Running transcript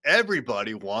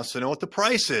Everybody wants to know what the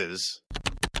price is.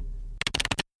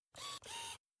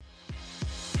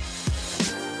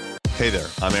 Hey there,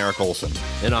 I'm Eric Olson.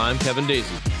 And I'm Kevin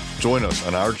Daisy. Join us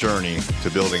on our journey to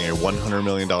building a $100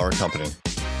 million company.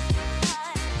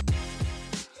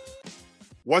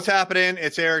 What's happening?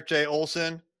 It's Eric J.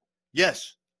 Olson.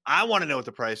 Yes, I want to know what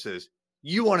the price is.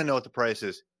 You want to know what the price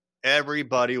is.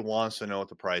 Everybody wants to know what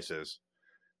the price is.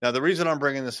 Now, the reason I'm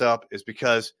bringing this up is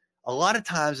because a lot of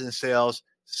times in sales,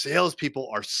 salespeople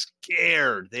are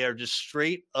scared. They are just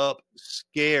straight up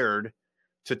scared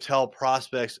to tell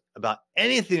prospects about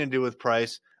anything to do with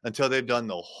price until they've done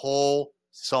the whole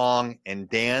song and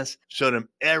dance, showed them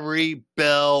every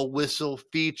bell, whistle,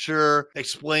 feature,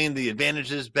 explained the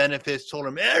advantages, benefits, told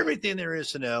them everything there is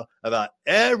to know about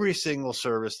every single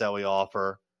service that we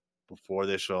offer before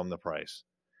they show them the price.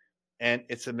 And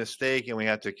it's a mistake, and we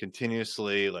have to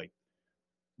continuously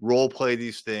role play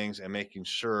these things and making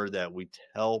sure that we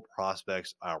tell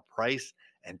prospects our price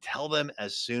and tell them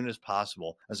as soon as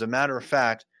possible. As a matter of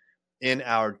fact, in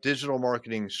our digital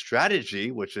marketing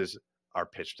strategy, which is our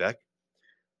pitch deck,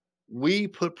 we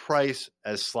put price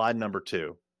as slide number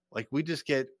 2. We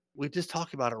just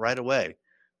talk about it right away.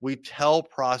 We tell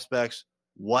prospects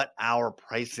what our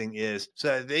pricing is so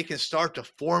that they can start to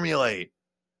formulate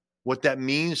what that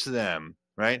means to them,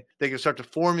 right? They can start to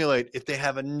formulate if they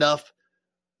have enough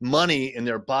money in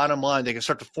their bottom line. They can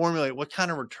start to formulate what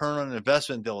kind of return on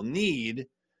investment they'll need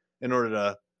in order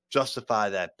to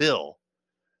justify that bill.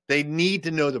 They need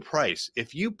to know the price.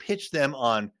 If you pitch them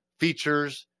on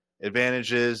features,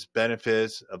 advantages,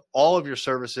 benefits of all of your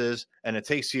services, and it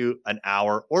takes you an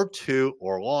hour or 2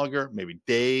 or longer, maybe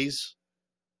days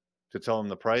to tell them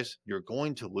the price, you're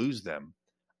going to lose them.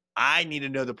 I need to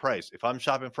know the price. If I'm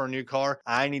shopping for a new car,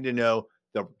 I need to know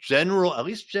the general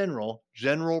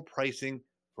pricing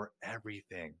for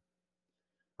everything,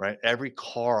 right? Every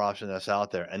car option that's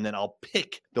out there. And then I'll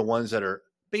pick the ones that are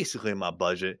basically in my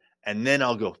budget. And then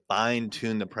I'll go fine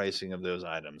tune the pricing of those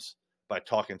items by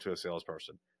talking to a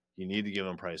salesperson. You need to give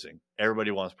them pricing.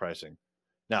 Everybody wants pricing.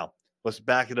 Now, let's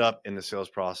back it up in the sales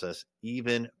process,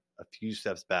 even a few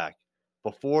steps back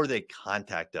before they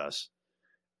contact us.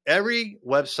 Every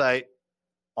website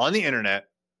on the internet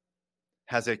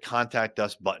has a contact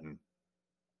us button.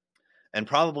 And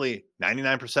probably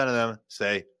 99% of them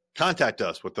say, contact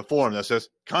us, with the form that says,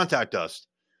 contact us.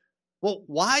 Well,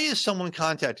 why is someone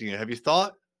contacting you? Have you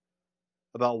thought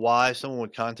about why someone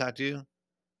would contact you?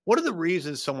 What are the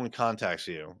reasons someone contacts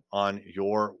you on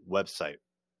your website?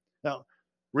 Now,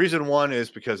 reason one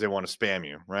is because they want to spam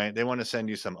you, right? They want to send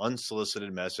you some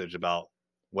unsolicited message about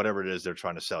whatever it is they're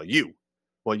trying to sell you.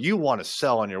 Well, you want to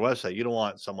sell on your website. You don't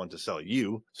want someone to sell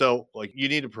you. So you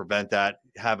need to prevent that.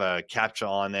 Have a CAPTCHA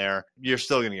on there. You're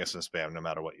still going to get some spam no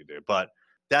matter what you do. But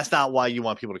that's not why you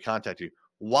want people to contact you.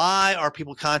 Why are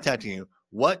people contacting you?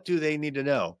 What do they need to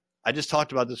know? I just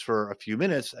talked about this for a few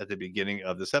minutes at the beginning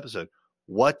of this episode.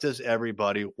 What does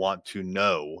everybody want to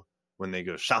know when they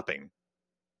go shopping?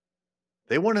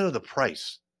 They want to know the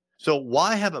price. So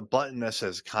why have a button that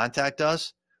says contact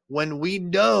us when we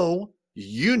know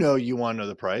you want to know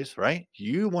the price, right?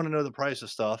 You want to know the price of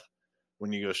stuff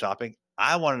when you go shopping.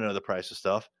 I want to know the price of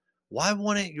stuff. Why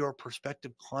wouldn't your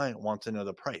prospective client want to know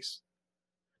the price?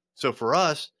 So for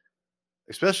us,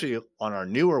 especially on our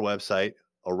newer website,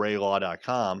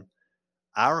 arraylaw.com,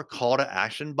 our call to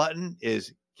action button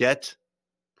is get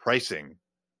pricing.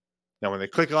 Now, when they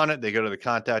click on it, they go to the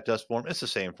contact us form. It's the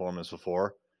same form as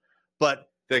before, but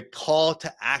the call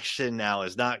to action now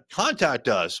is not contact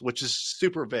us, which is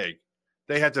super vague.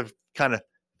 They have to kind of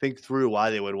think through why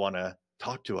they would want to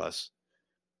talk to us.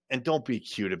 And don't be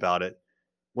cute about it.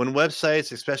 When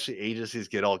websites, especially agencies,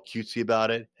 get all cutesy about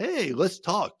it, hey, let's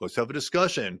talk. Let's have a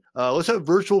discussion. Let's have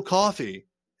virtual coffee.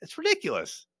 It's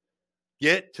ridiculous.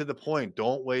 Get to the point.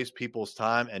 Don't waste people's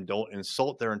time and don't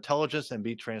insult their intelligence, and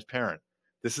be transparent.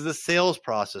 This is a sales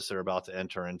process they're about to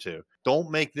enter into.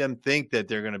 Don't make them think that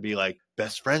they're going to be like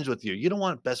best friends with you. You don't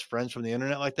want best friends from the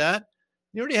internet like that.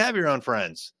 You already have your own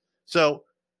friends. So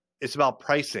it's about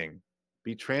pricing.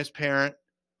 Be transparent.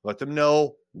 Let them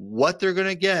know what they're going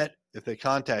to get if they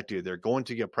contact you. They're going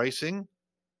to get pricing.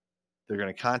 They're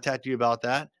going to contact you about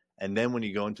that. And then when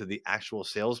you go into the actual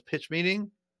sales pitch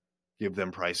meeting, give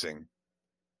them pricing.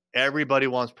 Everybody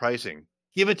wants pricing.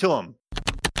 Give it to them.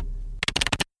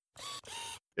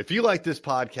 If you like this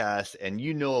podcast and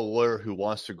you know a lawyer who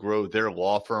wants to grow their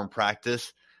law firm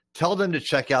practice, tell them to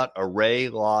check out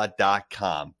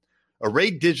arraylaw.com.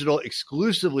 Array Digital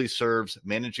exclusively serves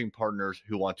managing partners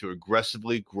who want to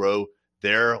aggressively grow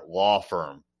their law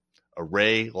firm.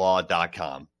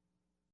 arraylaw.com.